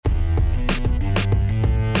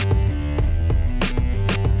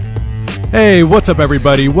Hey, what's up,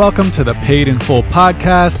 everybody? Welcome to the Paid in Full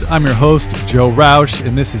podcast. I'm your host, Joe Roush,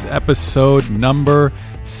 and this is episode number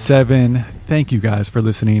 7. Thank you guys for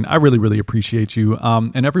listening. I really appreciate you.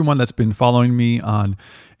 And everyone that's been following me on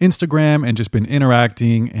Instagram and just been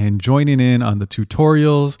interacting and joining in on the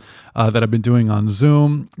tutorials that I've been doing on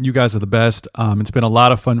Zoom. You guys are the best. It's been a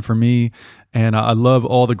lot of fun for me. And I love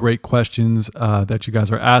all the great questions that you guys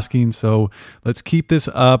are asking. So let's keep this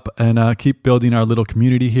up and keep building our little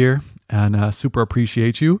community here. And super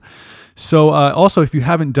appreciate you. So also, if you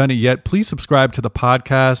haven't done it yet, please subscribe to the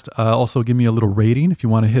podcast. Also, give me a little rating. If you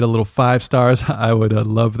want to hit a little 5 stars, I would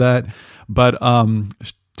love that. But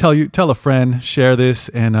tell a friend, share this,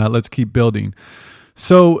 and let's keep building.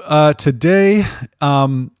 So today,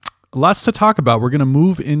 lots to talk about. We're going to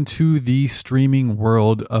move into the streaming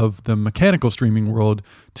world of the mechanical streaming world,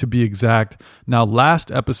 to be exact. Now, last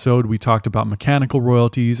episode, we talked about mechanical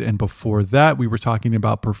royalties, and before that, we were talking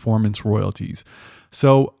about performance royalties.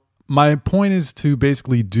 So my point is to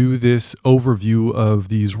basically do this overview of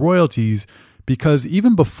these royalties, because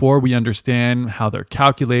even before we understand how they're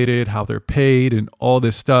calculated, how they're paid, and all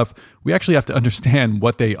this stuff, we actually have to understand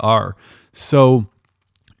what they are. So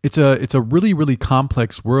it's a really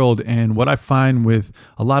complex world, and what I find with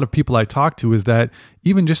a lot of people I talk to is that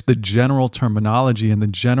even just the general terminology and the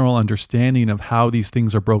general understanding of how these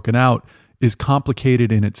things are broken out is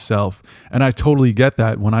complicated in itself. And I totally get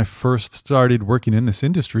that. When I first started working in this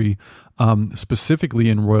industry, specifically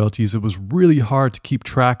in royalties, it was really hard to keep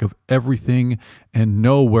track of everything and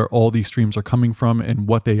know where all these streams are coming from and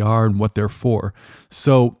what they are and what they're for.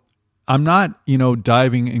 So I'm not,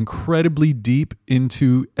 diving incredibly deep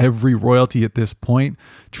into every royalty at this point.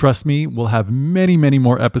 Trust me, we'll have many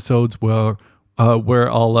more episodes where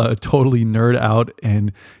I'll totally nerd out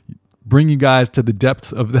and bring you guys to the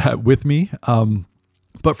depths of that with me.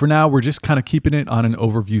 But for now, we're just kind of keeping it on an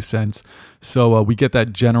overview sense, so we get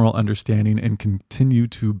that general understanding and continue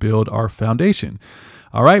to build our foundation.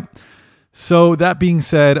 All right. So that being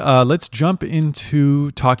said, let's jump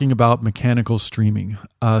into talking about mechanical streaming.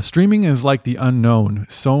 Streaming is like the unknown.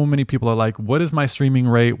 So many people are like, what is my streaming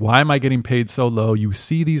rate? Why am I getting paid so low? You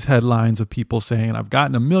see these headlines of people saying, I've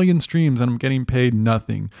gotten 1 million streams and I'm getting paid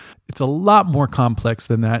nothing. It's a lot more complex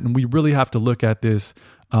than that. And we really have to look at this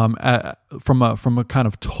from a kind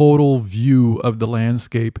of total view of the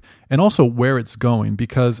landscape and also where it's going,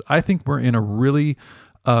 because I think we're in a really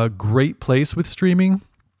great place with streaming,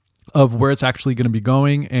 of where it's actually going to be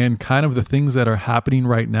going, and kind of the things that are happening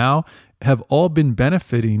right now have all been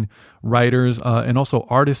benefiting writers and also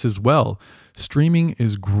artists as well. Streaming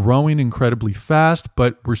is growing incredibly fast,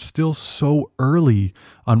 but we're still so early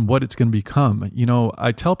on what it's going to become.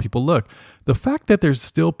 I tell people, look, the fact that there's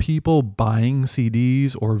still people buying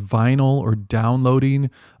CDs or vinyl or downloading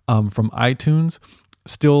from iTunes,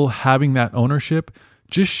 still having that ownership,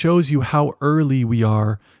 just shows you how early we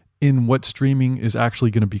are in what streaming is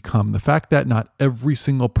actually going to become. The fact that not every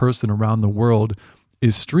single person around the world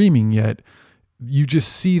is streaming yet, you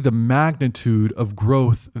just see the magnitude of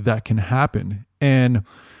growth that can happen. And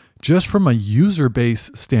just from a user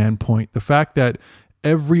base standpoint, the fact that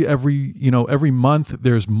every month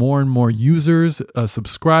there's more and more users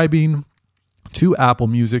subscribing to Apple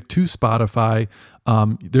Music, to Spotify.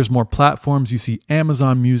 There's more platforms. You see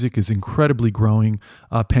Amazon Music is incredibly growing.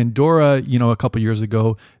 Pandora, a couple years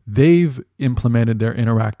ago, they've implemented their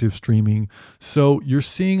interactive streaming. So you're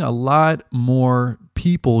seeing a lot more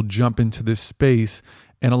people jump into this space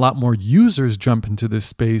and a lot more users jump into this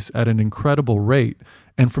space at an incredible rate.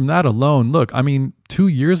 And from that alone, look, 2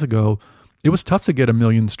 years ago, it was tough to get 1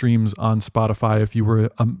 million streams on Spotify if you were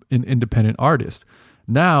an independent artist.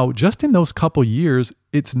 Now, just in those couple years,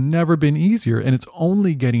 it's never been easier, and it's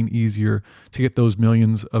only getting easier to get those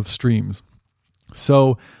millions of streams.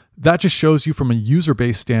 So that just shows you from a user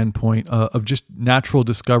base standpoint of just natural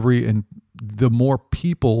discovery, and the more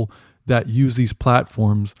people that use these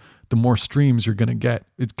platforms, the more streams you're going to get.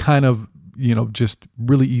 It's kind of, just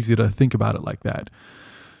really easy to think about it like that.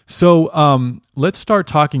 So let's start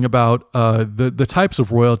talking about the types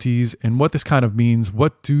of royalties and what this kind of means.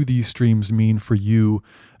 What do these streams mean for you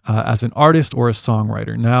as an artist or a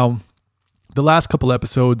songwriter? Now, the last couple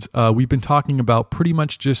episodes, we've been talking about pretty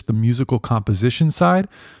much just the musical composition side.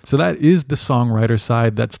 So that is the songwriter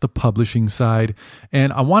side. That's the publishing side.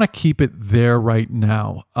 And I want to keep it there right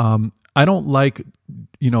now. I don't like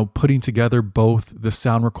putting together both the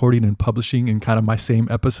sound recording and publishing in kind of my same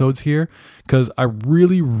episodes here, because I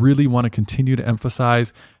really want to continue to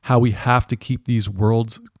emphasize how we have to keep these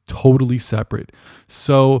worlds totally separate.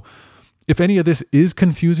 So if any of this is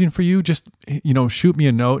confusing for you, just, shoot me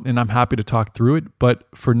a note and I'm happy to talk through it. But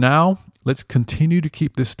for now, let's continue to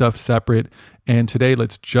keep this stuff separate. And today,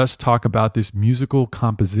 let's just talk about this musical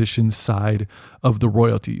composition side of the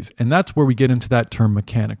royalties. And that's where we get into that term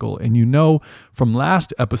mechanical. And you know from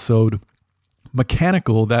last episode,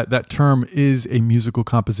 mechanical, that term is a musical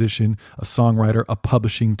composition, a songwriter, a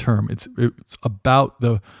publishing term. It's about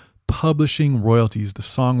the publishing royalties, the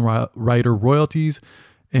songwriter royalties,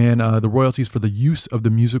 and the royalties for the use of the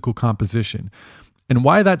musical composition. And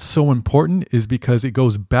why that's so important is because it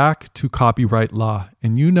goes back to copyright law.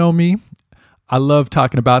 And you know me, I love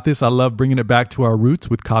talking about this. I love bringing it back to our roots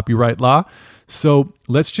with copyright law. So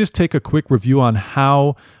let's just take a quick review on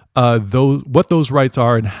how what those rights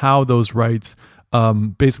are and how those rights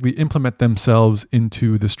basically implement themselves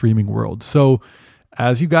into the streaming world. So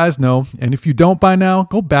as you guys know, and if you don't by now,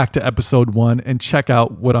 go back to episode 1 and check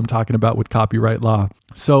out what I'm talking about with copyright law.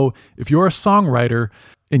 So if you're a songwriter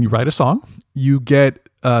and you write a song, you get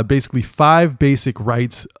basically 5 basic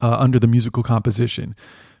rights under the musical composition.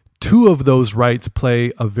 2 of those rights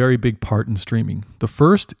play a very big part in streaming. The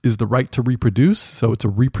first is the right to reproduce, so it's a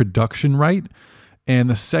reproduction right.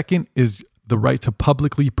 And the second is the right to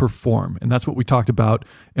publicly perform. And that's what we talked about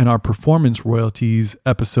in our performance royalties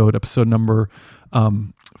episode number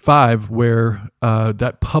 5, where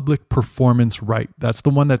that public performance right, that's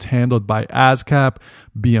the one that's handled by ASCAP,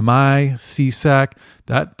 BMI, CSAC.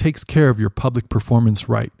 That takes care of your public performance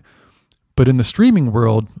right. But in the streaming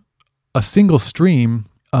world, a single stream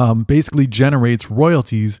basically generates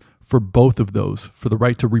royalties for both of those, for the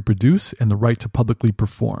right to reproduce and the right to publicly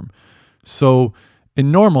perform. So in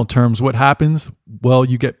normal terms, what happens? Well,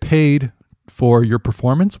 you get paid for your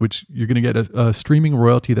performance, which you're going to get a streaming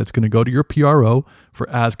royalty that's going to go to your PRO for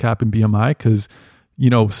ASCAP and BMI, because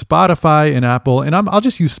Spotify and Apple, and I'll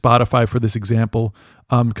just use Spotify for this example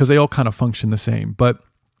because they all kind of function the same. But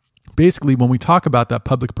basically, when we talk about that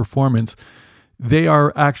public performance, they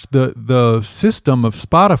are actually the system of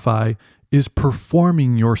Spotify is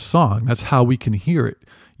performing your song. That's how we can hear it.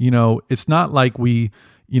 It's not like we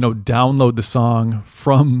download the song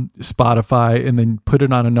from Spotify and then put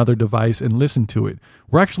it on another device and listen to it.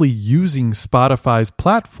 We're actually using Spotify's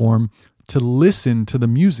platform to listen to the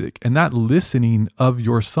music. And that listening of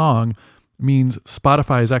your song means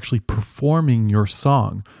Spotify is actually performing your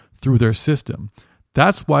song through their system.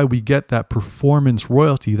 That's why we get that performance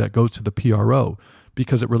royalty that goes to the PRO,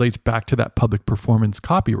 because it relates back to that public performance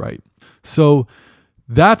copyright. So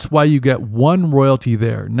that's why you get one royalty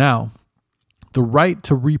there. Now, the right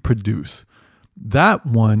to reproduce, that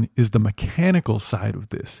one is the mechanical side of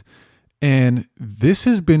this. And this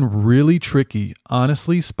has been really tricky.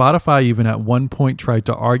 Honestly, Spotify even at one point tried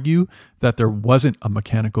to argue that there wasn't a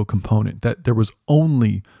mechanical component, that there was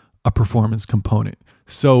only a performance component.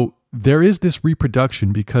 So there is this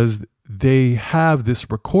reproduction because they have this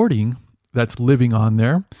recording that's living on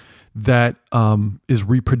there that is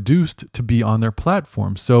reproduced to be on their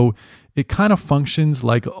platform. So it kind of functions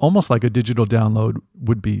like almost like a digital download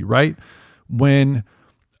would be, right? When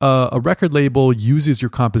a record label uses your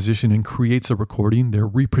composition and creates a recording, they're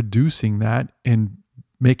reproducing that and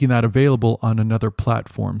making that available on another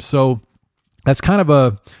platform. So that's kind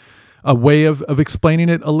of a way of explaining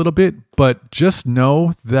it a little bit, but just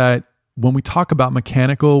know that when we talk about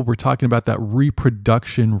mechanical, we're talking about that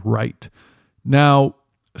reproduction right. Now,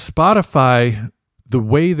 Spotify, the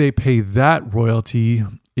way they pay that royalty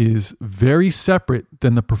is very separate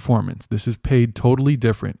than the performance. This is paid totally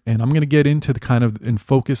different. And I'm going to get into and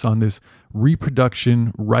focus on this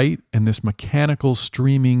reproduction right and this mechanical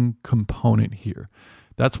streaming component here.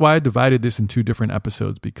 That's why I divided this in 2 different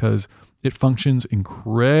episodes, because it functions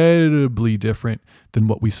incredibly different than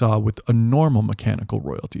what we saw with a normal mechanical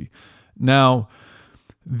royalty. Now,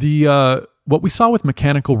 what we saw with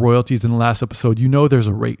mechanical royalties in the last episode, there's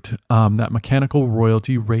a rate, that mechanical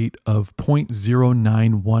royalty rate of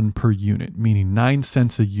 0.091 per unit, meaning 9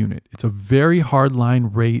 cents a unit. It's a very hard line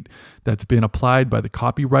rate that's been applied by the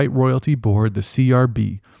Copyright Royalty Board, the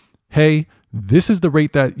CRB. Hey, this is the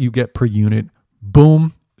rate that you get per unit.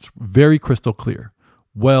 Boom. It's very crystal clear.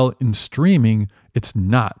 Well, in streaming, it's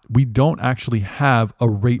not. We don't actually have a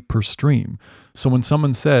rate per stream. So when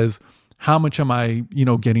someone says, how much am I,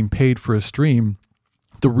 getting paid for a stream?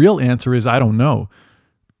 The real answer is, I don't know.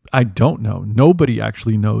 I don't know. Nobody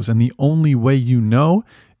actually knows. And the only way you know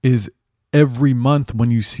is every month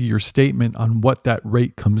when you see your statement on what that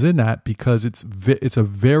rate comes in at, because it's a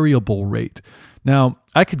variable rate. Now,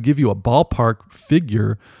 I could give you a ballpark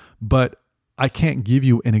figure, but I can't give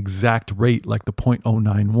you an exact rate like the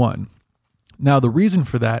 0.091. Now, the reason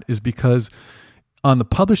for that is because on the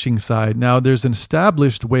publishing side, now there's an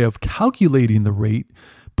established way of calculating the rate,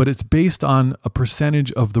 but it's based on a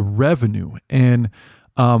percentage of the revenue. And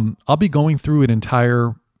I'll be going through an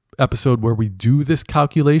entire episode where we do this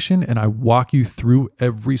calculation and I walk you through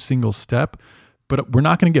every single step, but we're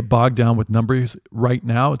not going to get bogged down with numbers right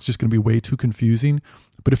now. It's just going to be way too confusing.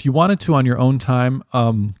 But if you wanted to on your own time,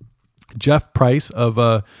 Jeff Price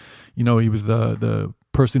of, he was the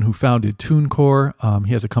person who founded TuneCore.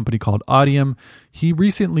 He has a company called Audium. He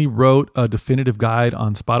recently wrote a definitive guide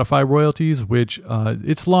on Spotify royalties, which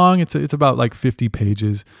it's long. It's about like 50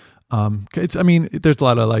 pages. There's a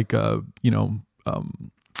lot of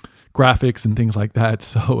graphics and things like that.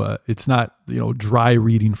 So it's not, dry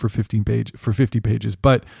reading for 50 pages,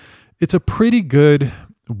 but it's a pretty good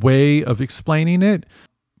way of explaining it.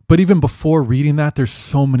 But even before reading that, there's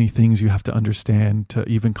so many things you have to understand to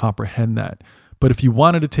even comprehend that. But if you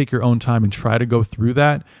wanted to take your own time and try to go through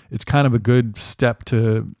that, it's kind of a good step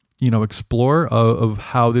to, explore of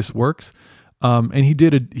how this works. And he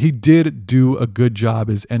did do a good job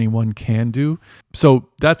as anyone can do. So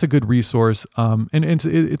that's a good resource. And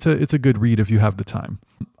it's a good read if you have the time.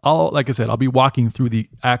 Like I said, I'll be walking through the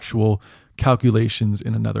actual calculations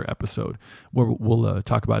in another episode where we'll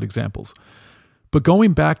talk about examples. But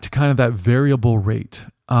going back to kind of that variable rate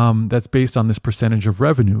that's based on this percentage of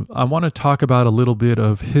revenue, I want to talk about a little bit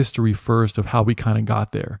of history first of how we kind of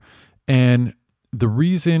got there. And the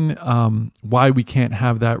reason why we can't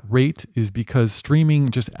have that rate is because streaming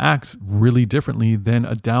just acts really differently than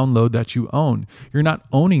a download that you own. You're not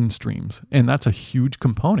owning streams, and that's a huge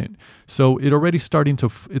component. So it's already starting to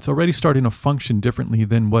function differently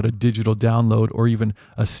than what a digital download or even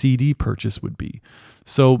a CD purchase would be.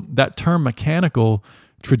 So that term mechanical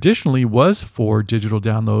traditionally was for digital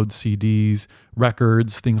downloads, CDs,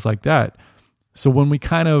 records, things like that. So when we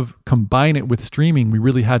kind of combine it with streaming, we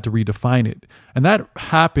really had to redefine it. And that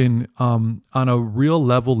happened on a real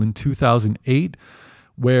level in 2008,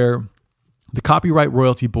 where the Copyright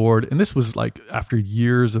Royalty Board, and this was like after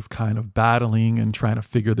years of kind of battling and trying to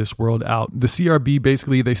figure this world out, the CRB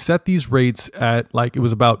basically, they set these rates at it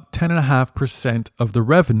was about 10.5% of the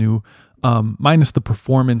revenue minus the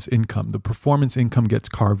performance income. The performance income gets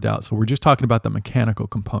carved out. So we're just talking about the mechanical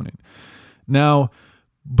component. Now,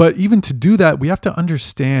 but even to do that, we have to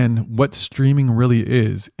understand what streaming really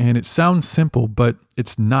is. And it sounds simple, but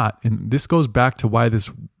it's not. And this goes back to why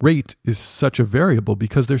this rate is such a variable,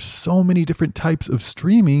 because there's so many different types of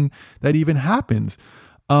streaming that even happens.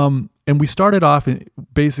 And we started off,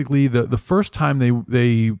 basically, the first time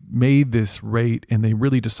they made this rate and they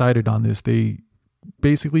really decided on this, they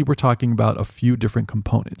basically were talking about a few different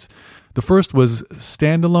components. The first was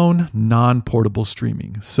standalone non-portable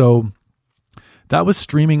streaming. So that was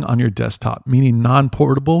streaming on your desktop, meaning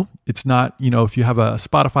non-portable. It's not, if you have a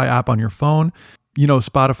Spotify app on your phone,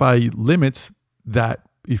 Spotify limits that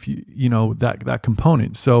if that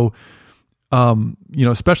component. So,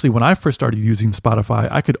 especially when I first started using Spotify,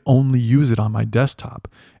 I could only use it on my desktop.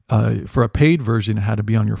 For a paid version, it had to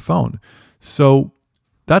be on your phone. So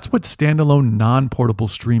that's what standalone non-portable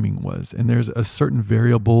streaming was. And there's a certain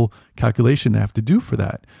variable calculation they have to do for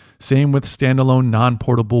that. Same with standalone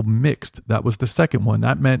non-portable mixed. That was the second one.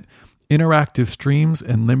 That meant interactive streams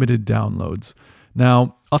and limited downloads.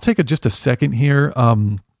 Now, I'll take just a second here.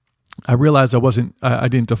 I realized I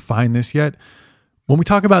didn't define this yet. When we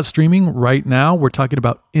talk about streaming right now, we're talking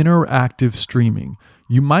about interactive streaming.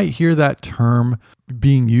 You might hear that term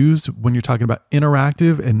being used when you're talking about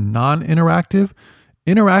interactive and non-interactive.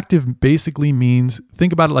 Interactive basically means,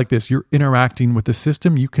 think about it like this. You're interacting with the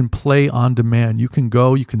system. You can play on demand. You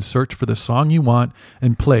can search for the song you want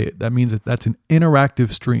and play it. That means that's an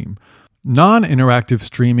interactive stream. Non-interactive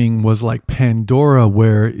streaming was like Pandora,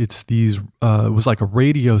 where it was like a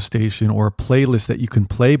radio station or a playlist that you can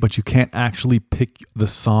play, but you can't actually pick the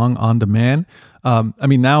song on demand.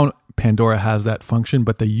 Now Pandora has that function,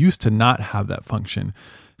 but they used to not have that function.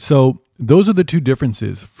 So those are the two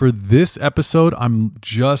differences. For this episode, I'm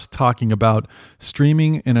just talking about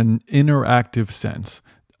streaming in an interactive sense.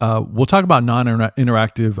 We'll talk about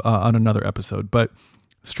non-interactive on another episode, but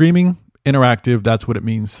streaming, interactive, that's what it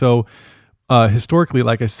means. So historically,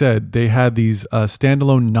 like I said, they had these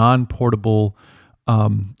standalone non-portable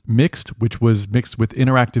mixed, which was mixed with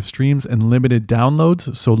interactive streams and limited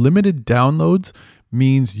downloads. So limited downloads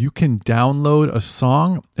means you can download a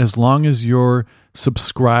song as long as you're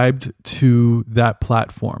subscribed to that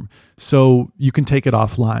platform. So you can take it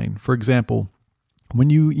offline. For example, when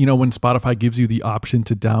when Spotify gives you the option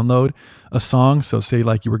to download a song, so say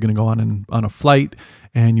like you were going to go on a flight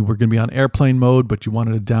and you were going to be on airplane mode, but you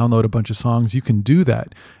wanted to download a bunch of songs, you can do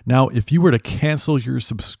that. Now, if you were to cancel your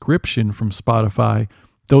subscription from Spotify,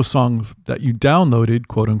 those songs that you downloaded,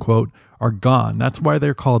 quote unquote, are gone. That's why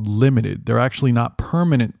they're called limited. They're actually not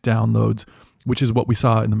permanent downloads. which is what we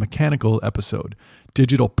saw in the mechanical episode.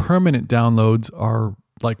 Digital permanent downloads are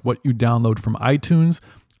like what you download from iTunes.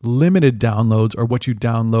 Limited downloads are what you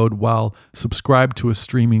download while subscribed to a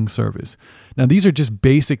streaming service. Now, these are just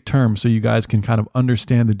basic terms so you guys can kind of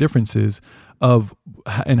understand the differences of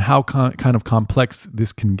and how kind of complex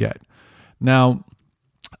this can get. Now,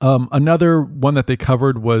 another one that they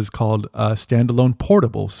covered was called standalone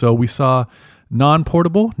portable. So we saw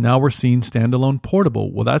non-portable. Now we're seeing standalone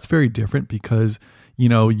portable. Well, that's very different because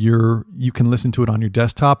you can listen to it on your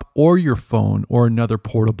desktop or your phone or another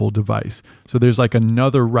portable device. So there's like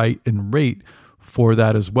another right and rate for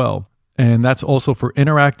that as well. And that's also for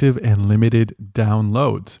interactive and limited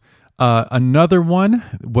downloads. Another one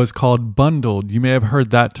was called bundled. You may have heard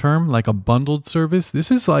that term, like a bundled service. This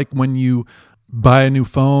is like when you buy a new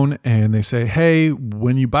phone and they say, hey,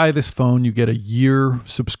 when you buy this phone, you get a year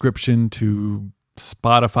subscription to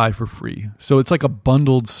Spotify for free. So it's like a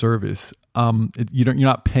bundled service. You're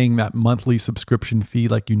not paying that monthly subscription fee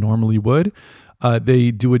like you normally would.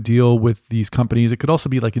 They do a deal with these companies. It could also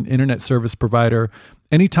be like an internet service provider.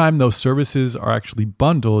 Anytime those services are actually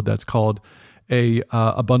bundled, that's called a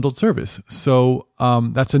bundled service. So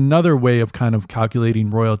that's another way of kind of calculating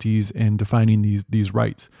royalties and defining these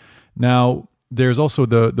rights. Now, there's also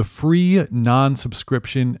the free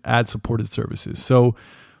non-subscription ad-supported services. So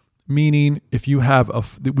meaning if you have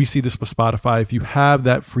we see this with Spotify, if you have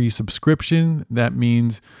that free subscription, that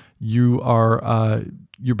means you're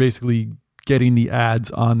basically getting the ads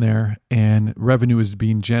on there and revenue is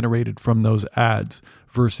being generated from those ads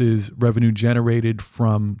versus revenue generated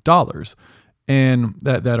from dollars and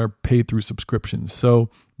that are paid through subscriptions. So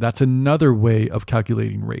that's another way of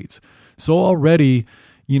calculating rates. So already,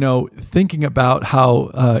 thinking about how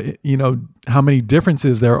many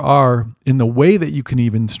differences there are in the way that you can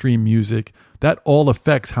even stream music, that all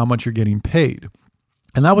affects how much you're getting paid.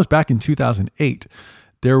 And that was back in 2008.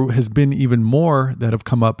 There has been even more that have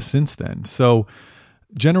come up since then. So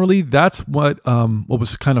generally, that's what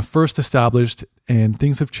was kind of first established, and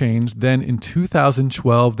things have changed. Then in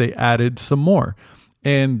 2012, they added some more.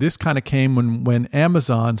 And this kind of came when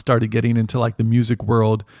Amazon started getting into like the music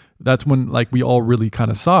world. That's when like we all really kind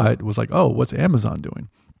of saw it. It was like, oh, what's Amazon doing?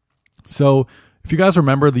 So if you guys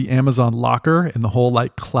remember the Amazon locker and the whole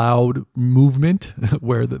like cloud movement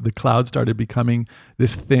where the cloud started becoming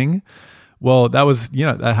this thing. Well, that was,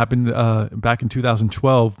 that happened back in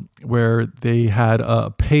 2012 where they had a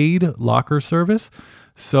paid locker service.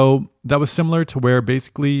 So that was similar to where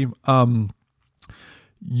basically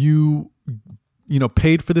you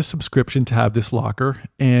paid for this subscription to have this locker,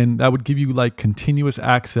 and that would give you like continuous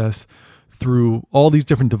access through all these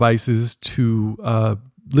different devices to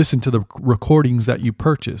listen to the recordings that you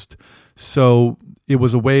purchased. So it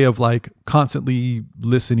was a way of like constantly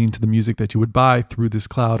listening to the music that you would buy through this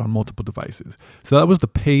cloud on multiple devices. So that was the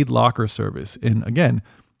paid locker service. And again,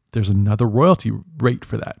 there's another royalty rate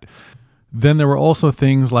for that. Then there were also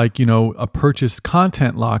things like, a purchased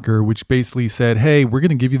content locker, which basically said, hey, we're going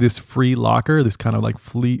to give you this free locker, this kind of like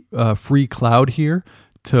free cloud here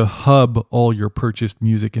to hub all your purchased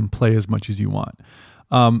music and play as much as you want.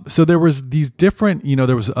 So there was these different,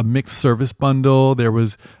 there was a mixed service bundle. There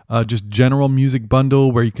was just general music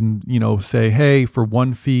bundle where you can, say, hey, for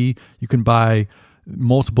one fee, you can buy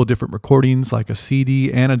multiple different recordings like a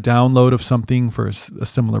CD and a download of something for a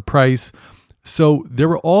similar price. So there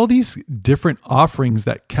were all these different offerings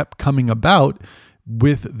that kept coming about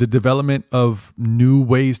with the development of new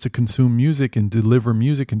ways to consume music and deliver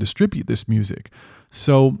music and distribute this music.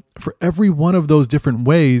 So for every one of those different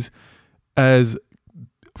ways,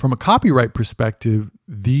 from a copyright perspective,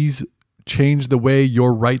 these change the way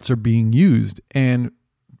your rights are being used. And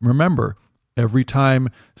remember, every time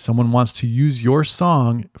someone wants to use your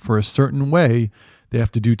song for a certain way, they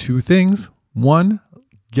have to do two things. One,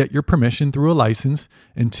 get your permission through a license,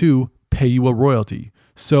 and two, pay you a royalty.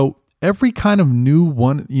 So every kind of new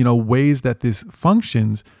ways that this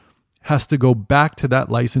functions has to go back to that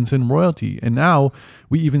license and royalty. And now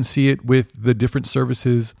we even see it with the different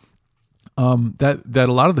services that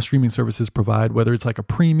a lot of the streaming services provide, whether it's like a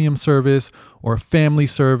premium service or a family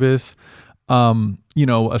service, a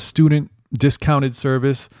student discounted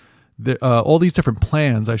service, all these different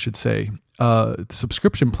plans, I should say,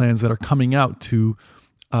 subscription plans that are coming out to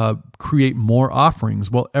create more offerings.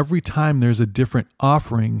 Well, every time there's a different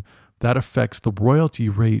offering, that affects the royalty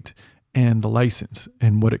rate and the license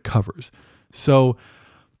and what it covers. So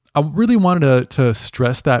I really wanted to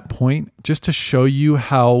stress that point just to show you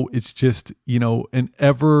how it's just, an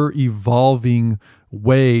ever evolving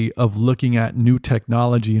way of looking at new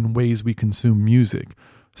technology and ways we consume music.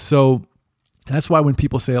 So that's why when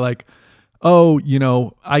people say like, oh,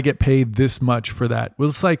 I get paid this much for that. Well,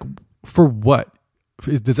 it's like, for what?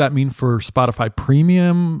 Does that mean for Spotify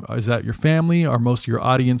Premium? Is that your family? Are most of your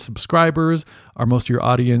audience subscribers? Are most of your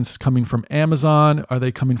audience coming from Amazon? Are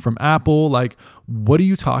they coming from Apple? Like, what are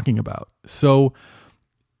you talking about? So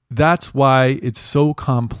that's why it's so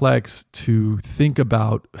complex to think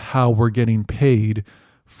about how we're getting paid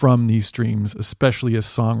from these streams, especially as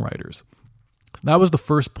songwriters. That was the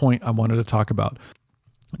first point I wanted to talk about.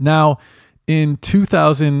 Now, in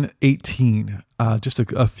 2018, just a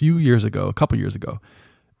couple years ago,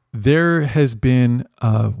 there has been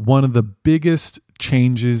one of the biggest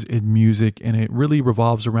changes in music, and it really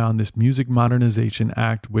revolves around this Music Modernization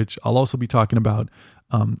Act, which I'll also be talking about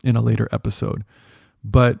in a later episode.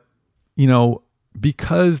 But,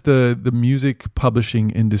 because the music publishing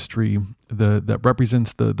industry that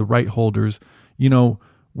represents the right holders,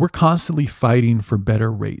 we're constantly fighting for better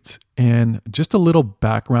rates. And just a little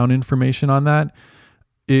background information on that,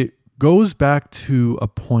 it goes back to a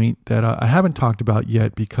point that I haven't talked about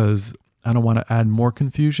yet because I don't want to add more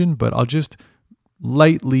confusion, but I'll just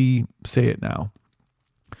lightly say it now.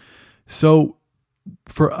 So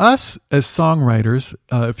for us as songwriters,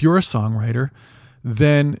 if you're a songwriter,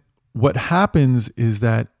 then what happens is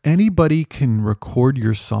that anybody can record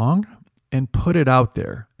your song and put it out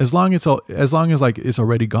there as long as like it's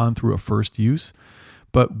already gone through a first use.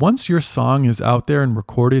 But once your song is out there and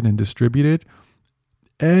recorded and distributed,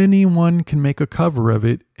 anyone can make a cover of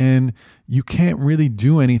it, and you can't really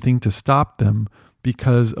do anything to stop them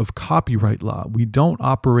because of copyright law. We don't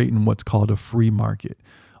operate in what's called a free market,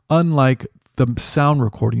 unlike the sound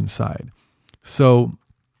recording side. So,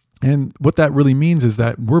 and what that really means is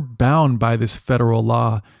that we're bound by this federal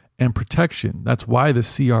law and protection. That's why the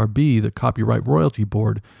CRB, the Copyright Royalty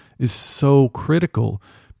Board, is so critical,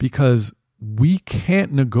 because we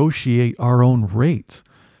can't negotiate our own rates.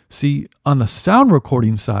 See, on the sound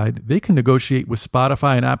recording side, they can negotiate with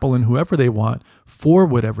Spotify and Apple and whoever they want for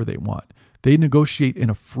whatever they want. They negotiate in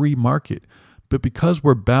a free market. But because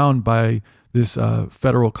we're bound by this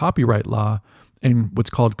federal copyright law and what's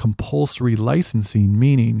called compulsory licensing,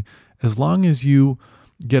 meaning as long as you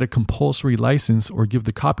get a compulsory license or give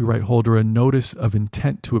the copyright holder a notice of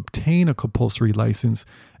intent to obtain a compulsory license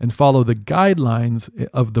and follow the guidelines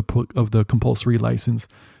of the compulsory license,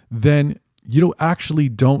 then you actually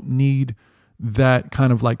don't need that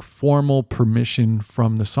kind of like formal permission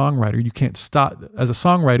from the songwriter. You can't stop, as a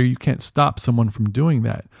songwriter, you can't stop someone from doing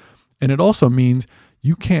that. And it also means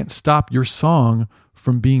you can't stop your song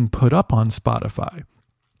from being put up on Spotify.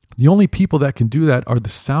 The only people that can do that are the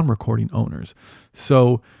sound recording owners.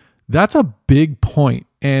 So that's a big point.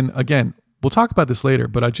 And again, we'll talk about this later,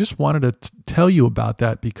 but I just wanted to tell you about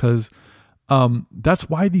that because that's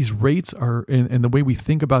why these rates are, and the way we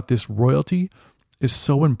think about this royalty is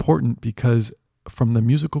so important, because from the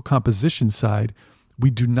musical composition side, we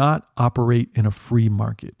do not operate in a free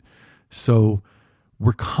market. So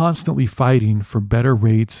we're constantly fighting for better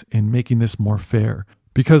rates and making this more fair.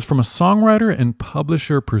 Because from a songwriter and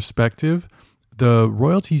publisher perspective, the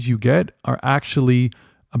royalties you get are actually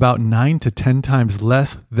about 9 to 10 times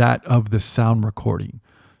less that of the sound recording.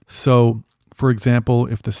 So, for example,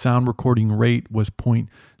 if the sound recording rate was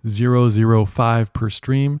 0.005 per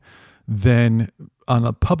stream, then on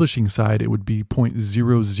the publishing side, it would be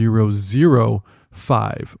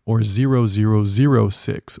 0.0005 or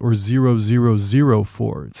 0006 or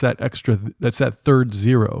 0004. It's that's that third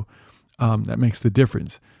zero. That makes the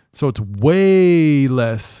difference. So it's way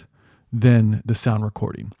less than the sound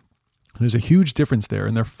recording. There's a huge difference there,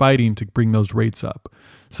 and they're fighting to bring those rates up.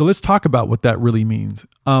 So let's talk about what that really means.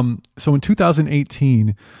 So in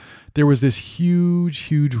 2018, there was this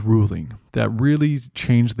huge ruling that really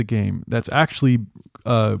changed the game. That's actually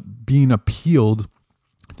being appealed.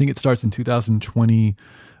 I think it starts in 2020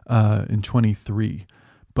 and 23,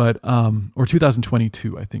 but or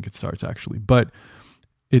 2022. I think it starts actually, but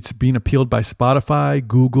it's being appealed by Spotify,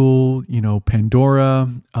 Google, Pandora,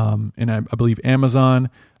 and I believe Amazon.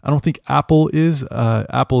 I don't think Apple is.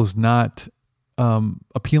 Apple is not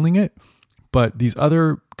appealing it, but these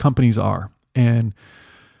other companies are. And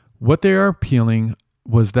what they are appealing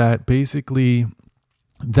was that basically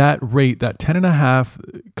that rate, that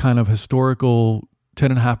 10.5 kind of historical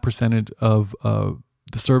 10.5% of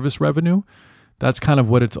the service revenue, that's kind of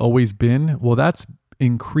what it's always been. Well, that's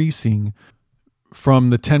increasing from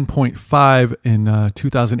the 10.5 in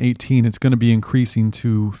 2018. It's going to be increasing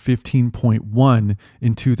to 15.1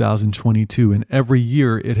 in 2022. And every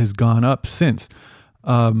year it has gone up since.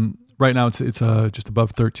 Right now it's just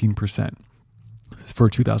above 13% for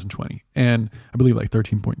 2020. And I believe like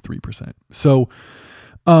 13.3%. So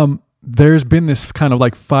there's been this kind of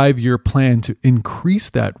like 5-year plan to increase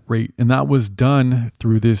that rate. And that was done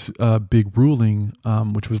through this big ruling,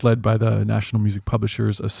 which was led by the National Music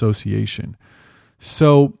Publishers Association.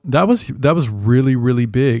 So that was really, really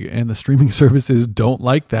big. And the streaming services don't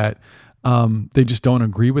like that. They just don't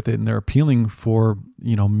agree with it. And they're appealing for,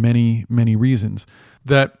 many, many reasons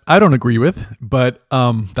that I don't agree with, but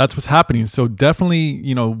that's what's happening. So definitely,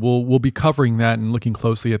 we'll be covering that and looking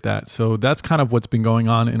closely at that. So that's kind of what's been going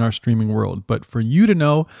on in our streaming world. But for you to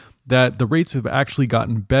know that the rates have actually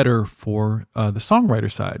gotten better for the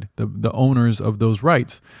songwriter side, the owners of those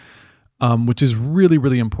rights, which is really,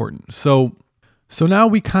 really important. So now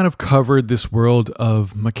we kind of covered this world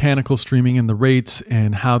of mechanical streaming and the rates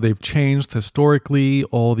and how they've changed historically,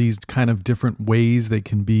 all these kind of different ways they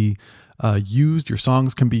can be used. Your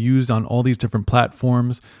songs can be used on all these different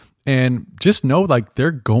platforms. And just know, like,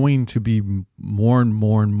 they're going to be more and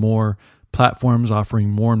more and more platforms offering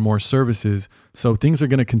more and more services. So things are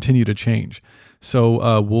going to continue to change.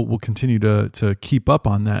 So we'll continue to keep up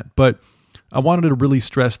on that. But I wanted to really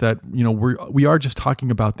stress that, we are just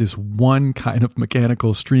talking about this one kind of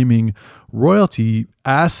mechanical streaming royalty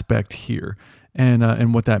aspect here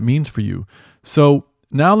and what that means for you. So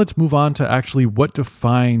now let's move on to actually what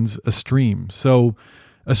defines a stream. So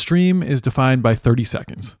a stream is defined by 30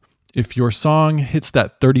 seconds. If your song hits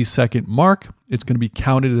that 30-second mark, it's going to be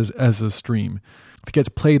counted as a stream. If it gets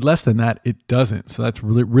played less than that, it doesn't. So that's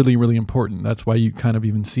really, really, really important. That's why you kind of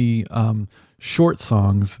even see short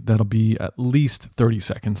songs that'll be at least 30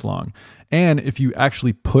 seconds long. And if you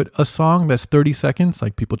actually put a song that's 30 seconds,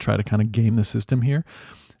 like people try to kind of game the system here,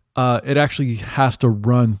 it actually has to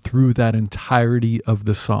run through that entirety of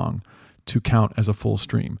the song to count as a full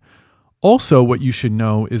stream. Also, what you should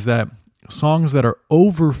know is that songs that are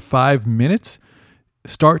over 5 minutes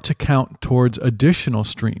start to count towards additional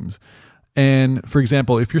streams. And for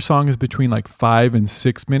example, if your song is between like 5 and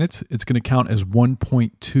 6 minutes, it's going to count as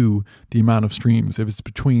 1.2 the amount of streams. If it's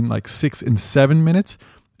between like 6 and 7 minutes,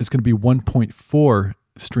 it's going to be 1.4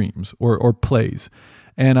 streams or plays.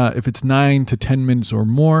 And if it's 9 to 10 minutes or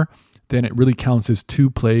more, then it really counts as 2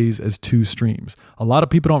 plays, as 2 streams. A lot of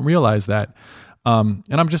people don't realize that. And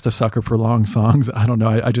I'm just a sucker for long songs. I don't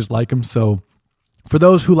know. I just like them. So for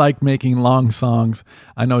those who like making long songs,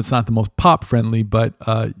 I know it's not the most pop friendly, but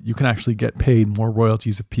you can actually get paid more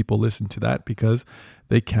royalties if people listen to that because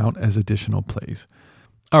they count as additional plays.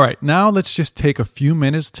 All right, now let's just take a few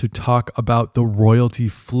minutes to talk about the royalty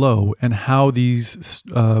flow and how these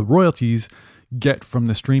royalties get from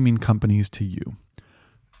the streaming companies to you,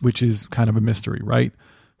 which is kind of a mystery, right?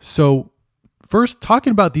 So first,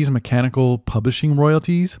 talking about these mechanical publishing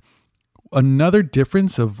royalties, another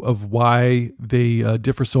difference of why they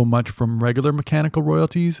differ so much from regular mechanical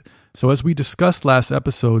royalties. So as we discussed last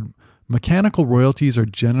episode, mechanical royalties are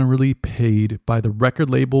generally paid by the record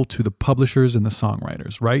label to the publishers and the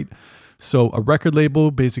songwriters, right? So a record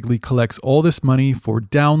label basically collects all this money for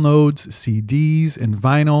downloads, CDs, and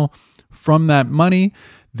vinyl. From that money,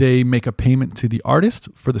 they make a payment to the artist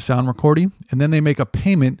for the sound recording, and then they make a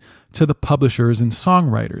payment to the publishers and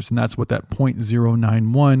songwriters. And that's what that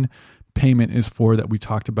 0.091 payment is for that we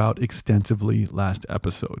talked about extensively last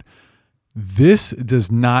episode. This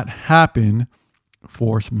does not happen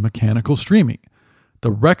for mechanical streaming.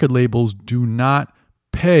 The record labels do not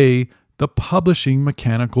pay the publishing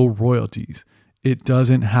mechanical royalties. It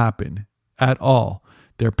doesn't happen at all.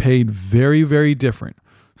 They're paid very, very different.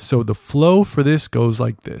 So the flow for this goes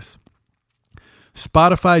like this.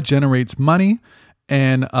 Spotify generates money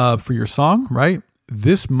and for your song, right?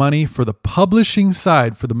 This money for the publishing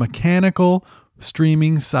side, for the mechanical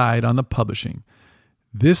streaming side on the publishing,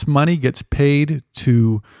 this money gets paid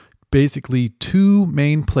to basically 2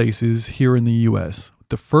 main places here in the US.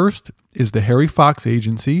 The first is the Harry Fox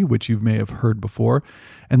Agency, which you may have heard before,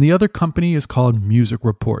 and the other company is called Music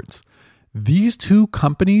Reports. These 2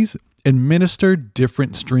 companies administer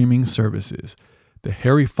different streaming services. The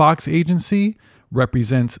Harry Fox Agency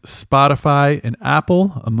represents Spotify and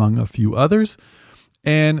Apple, among a few others.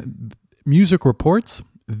 And Music Reports,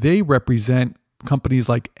 they represent companies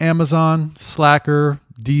like Amazon, Slacker,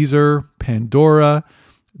 Deezer, Pandora,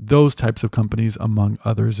 those types of companies, among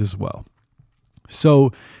others as well.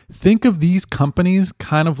 So think of these companies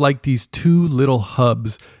kind of like these 2 little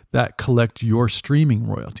hubs that collect your streaming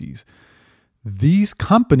royalties. These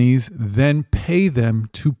companies then pay them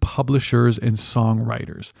to publishers and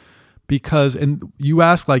songwriters because, and you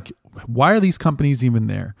ask like, why are these companies even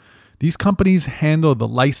there? These companies handle the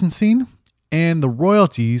licensing and the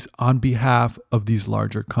royalties on behalf of these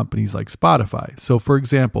larger companies like Spotify. So for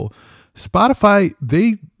example, Spotify,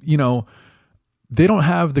 they don't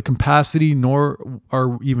have the capacity nor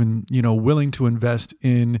are even, willing to invest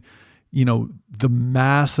in, the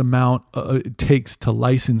mass amount it takes to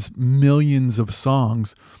license millions of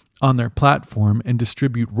songs on their platform and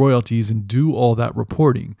distribute royalties and do all that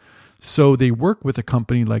reporting. So they work with a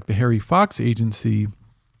company like the Harry Fox Agency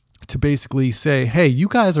to basically say, hey, you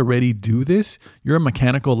guys already do this. You're a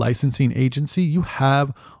mechanical licensing agency. You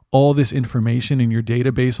have all this information in your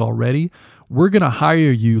database already. We're going to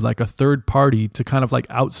hire you like a third party to kind of like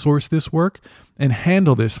outsource this work and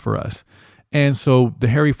handle this for us. And so the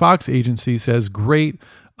Harry Fox Agency says, great,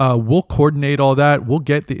 we'll coordinate all that. We'll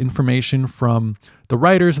get the information from the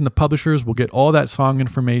writers and the publishers. We'll get all that song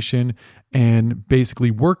information and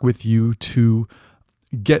basically work with you to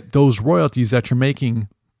get those royalties that you're making,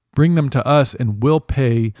 bring them to us, and we'll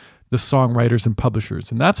pay the songwriters and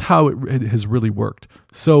publishers. And that's how it has really worked.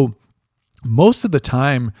 So most of the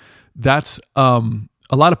time, that's a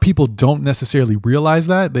lot of people don't necessarily realize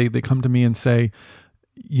that. They come to me and say,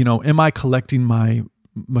 am I collecting my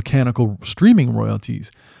mechanical streaming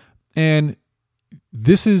royalties? And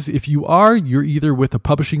this is, if you are, you're either with a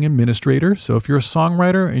publishing administrator. So if you're a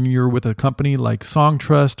songwriter and you're with a company like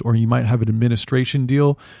Songtrust, or you might have an administration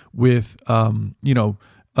deal with,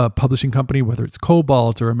 a publishing company, whether it's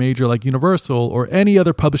Cobalt or a major like Universal or any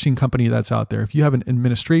other publishing company that's out there. If you have an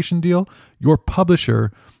administration deal, your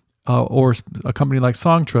publisher or a company like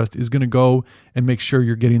Songtrust is going to go and make sure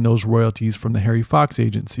you're getting those royalties from the Harry Fox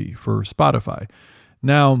Agency for Spotify.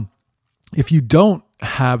 Now, if you don't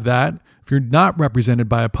have that, if you're not represented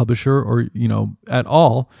by a publisher or, at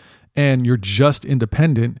all, and you're just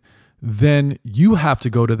independent, then you have to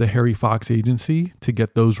go to the Harry Fox Agency to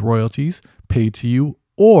get those royalties paid to you,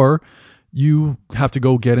 or you have to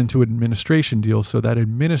go get into an administration deal so that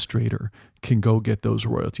administrator can go get those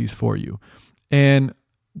royalties for you. And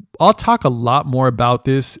I'll talk a lot more about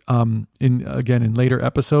this in later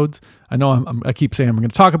episodes. I know I keep saying I'm going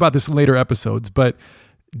to talk about this in later episodes, but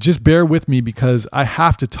just bear with me because I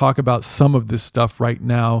have to talk about some of this stuff right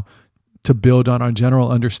now to build on our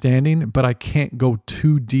general understanding, but I can't go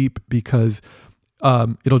too deep because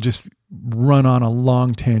it'll just run on a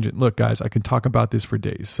long tangent. Look, guys, I can talk about this for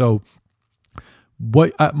days. So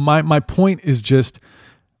my point is just,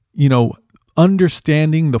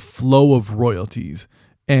 understanding the flow of royalties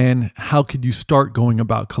and how could you start going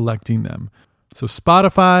about collecting them. So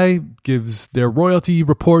Spotify gives their royalty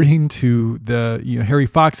reporting to the Harry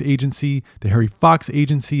Fox Agency. The Harry Fox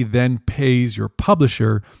Agency then pays your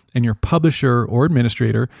publisher, and your publisher or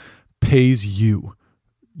administrator pays you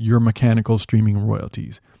your mechanical streaming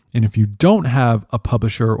royalties. And if you don't have a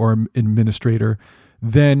publisher or administrator,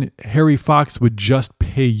 then Harry Fox would just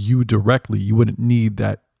pay you directly. You wouldn't need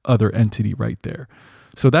that other entity right there.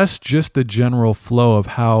 So that's just the general flow of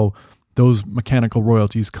how those mechanical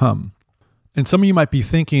royalties come. And some of you might be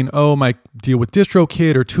thinking, oh, my deal with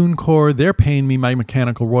DistroKid or TuneCore, they're paying me my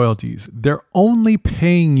mechanical royalties. They're only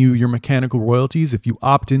paying you your mechanical royalties if you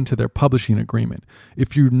opt into their publishing agreement.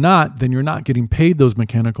 If you're not, then you're not getting paid those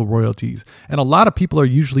mechanical royalties. And a lot of people are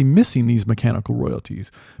usually missing these mechanical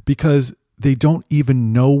royalties because they don't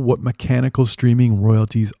even know what mechanical streaming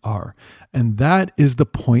royalties are. And that is the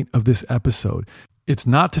point of this episode. It's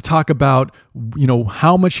not to talk about,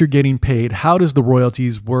 how much you're getting paid. How does the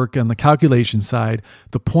royalties work on the calculation side?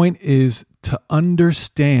 The point is to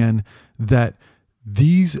understand that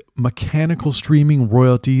these mechanical streaming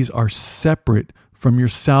royalties are separate from your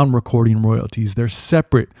sound recording royalties. They're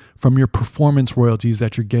separate from your performance royalties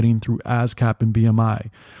that you're getting through ASCAP and BMI.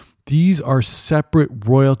 These are separate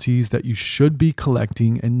royalties that you should be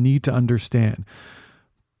collecting and need to understand.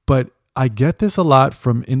 But I get this a lot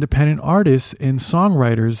from independent artists and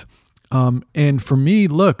songwriters. And for me,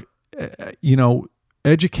 look,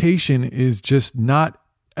 education is just not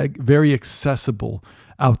very accessible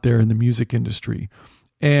out there in the music industry.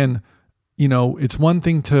 And, it's one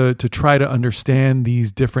thing to try to understand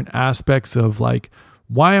these different aspects of like,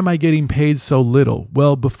 why am I getting paid so little?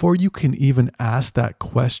 Well, before you can even ask that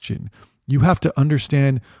question, you have to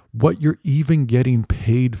understand what you're even getting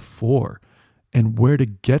paid for and where to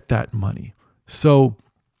get that money. So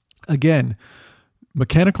again,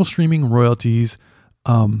 mechanical streaming royalties,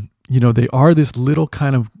 they are this little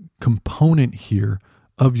kind of component here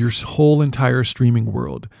of your whole entire streaming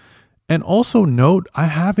world. And also note, I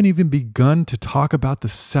haven't even begun to talk about the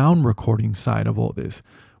sound recording side of all this,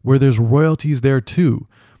 where there's royalties there too,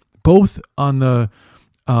 both on the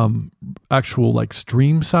actual like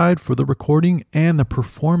stream side for the recording and the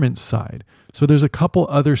performance side. So there's a couple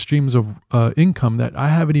other streams of income that I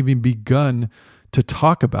haven't even begun to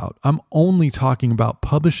talk about. I'm only talking about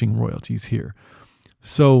publishing royalties here.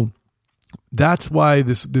 So that's why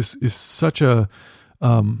this is such a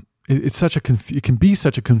it can be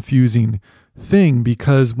such a confusing thing,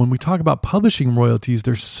 because when we talk about publishing royalties,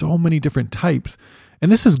 there's so many different types,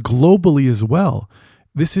 and this is globally as well.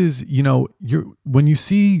 This is, when you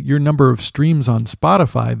see your number of streams on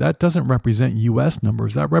Spotify, that doesn't represent US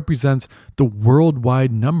numbers. That represents the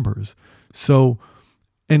worldwide numbers. So,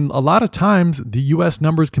 and a lot of times the US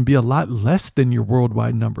numbers can be a lot less than your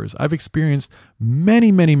worldwide numbers. I've experienced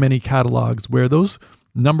many, many, many catalogs where those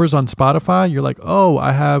numbers on Spotify, you're like, oh,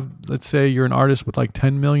 let's say you're an artist with like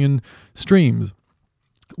 10 million streams.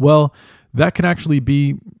 Well, that can actually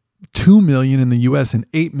be 2 million in the US and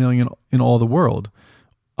 8 million in all the world.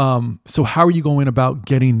 So how are you going about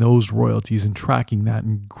getting those royalties and tracking that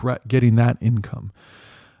and getting that income?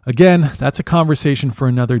 Again, that's a conversation for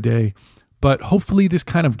another day, but hopefully this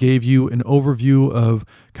kind of gave you an overview of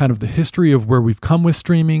kind of the history of where we've come with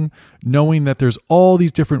streaming, knowing that there's all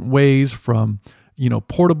these different ways from,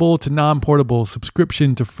 portable to non-portable,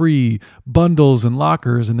 subscription to free, bundles and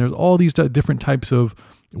lockers, and there's all these different types of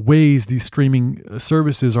ways these streaming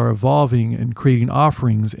services are evolving and creating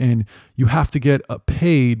offerings, and you have to get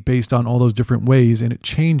paid based on all those different ways, and it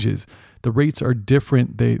changes. The rates are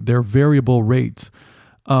different. They're variable rates.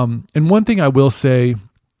 And one thing I will say,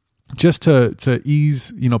 just to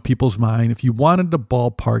ease people's mind, if you wanted to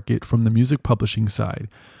ballpark it from the music publishing side,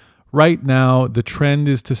 right now the trend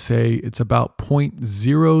is to say it's about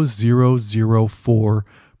 0.0004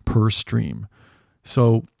 per stream.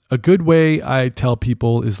 So a good way I tell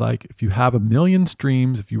people is like, if you have 1 million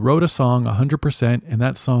streams, if you wrote a song 100% and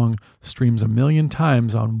that song streams 1 million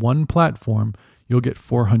times on one platform, you'll get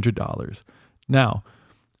 $400. Now,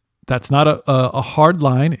 that's not a hard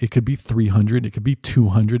line. It could be 300, it could be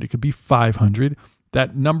 200, it could be 500.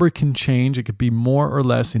 That number can change. It could be more or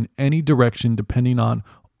less in any direction depending on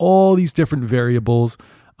all these different variables,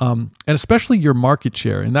 and especially your market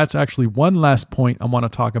share. And that's actually one last point I want to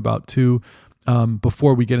talk about too,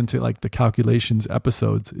 before we get into like the calculations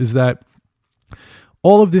episodes, is that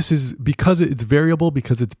all of this is because it's variable,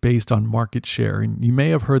 because it's based on market share. And you may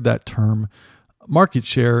have heard that term, market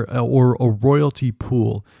share, or a royalty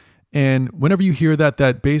pool. And whenever you hear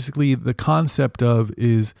that basically the concept of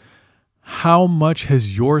is how much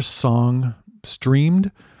has your song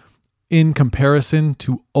streamed in comparison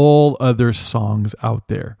to all other songs out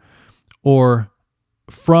there, or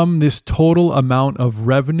from this total amount of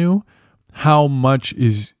revenue, how much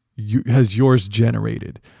has yours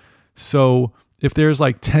generated. So if there's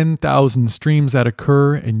like 10,000 streams that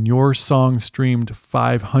occur and your song streamed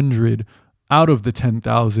 500 out of the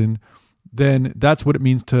 10,000, then that's what it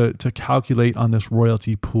means to calculate on this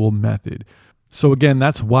royalty pool method. So again,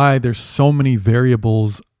 that's why there's so many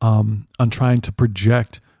variables on trying to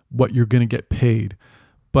project what you're going to get paid.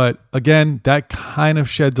 But again, that kind of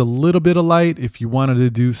sheds a little bit of light if you wanted to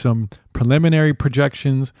do some preliminary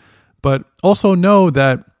projections. But also know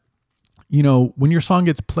that, when your song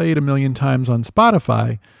gets played 1 million times on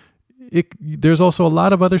Spotify, there's also a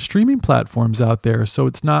lot of other streaming platforms out there. So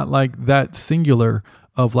it's not like that singular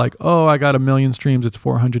of like, oh, I got 1 million streams, it's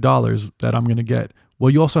 $400 that I'm going to get.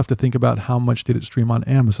 Well, you also have to think about how much did it stream on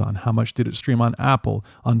Amazon? How much did it stream on Apple,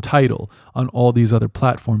 on Tidal, on all these other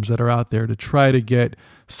platforms that are out there, to try to get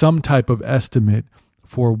some type of estimate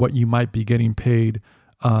for what you might be getting paid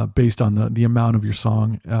based on the amount of your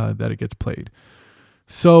song that it gets played.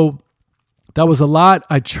 So that was a lot.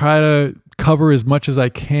 I try to cover as much as I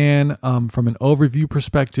can from an overview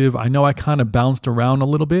perspective. I know I kind of bounced around a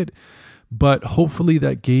little bit, but hopefully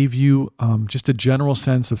that gave you just a general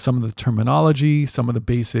sense of some of the terminology, some of the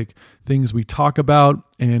basic things we talk about,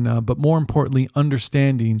 and but more importantly,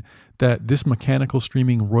 understanding that this mechanical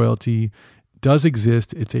streaming royalty does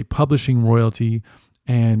exist. It's a publishing royalty.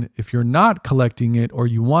 And if you're not collecting it, or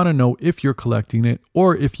you want to know if you're collecting it,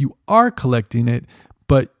 or if you are collecting it,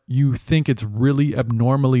 but you think it's really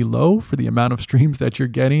abnormally low for the amount of streams that you're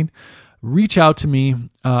getting, reach out to me.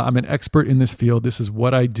 I'm an expert in this field. This is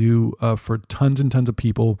what I do for tons and tons of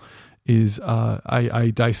people.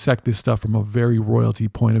 I dissect this stuff from a very royalty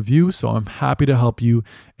point of view. So I'm happy to help you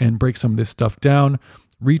and break some of this stuff down.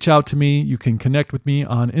 Reach out to me. You can connect with me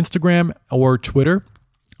on Instagram or Twitter.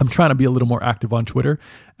 I'm trying to be a little more active on Twitter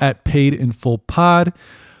at PaidInFullPod.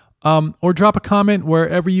 Or drop a comment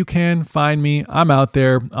wherever you can find me. I'm out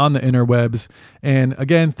there on the interwebs. And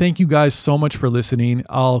again, thank you guys so much for listening.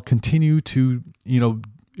 I'll continue to,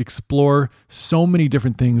 explore so many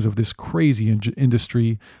different things of this crazy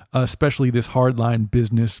industry, especially this hardline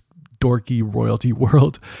business dorky royalty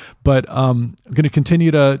world. But I'm going to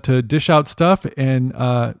continue to dish out stuff. And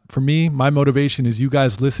for me, my motivation is you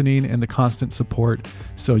guys listening and the constant support.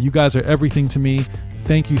 So you guys are everything to me.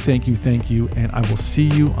 Thank you, thank you, thank you. And I will see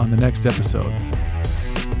you on the next episode.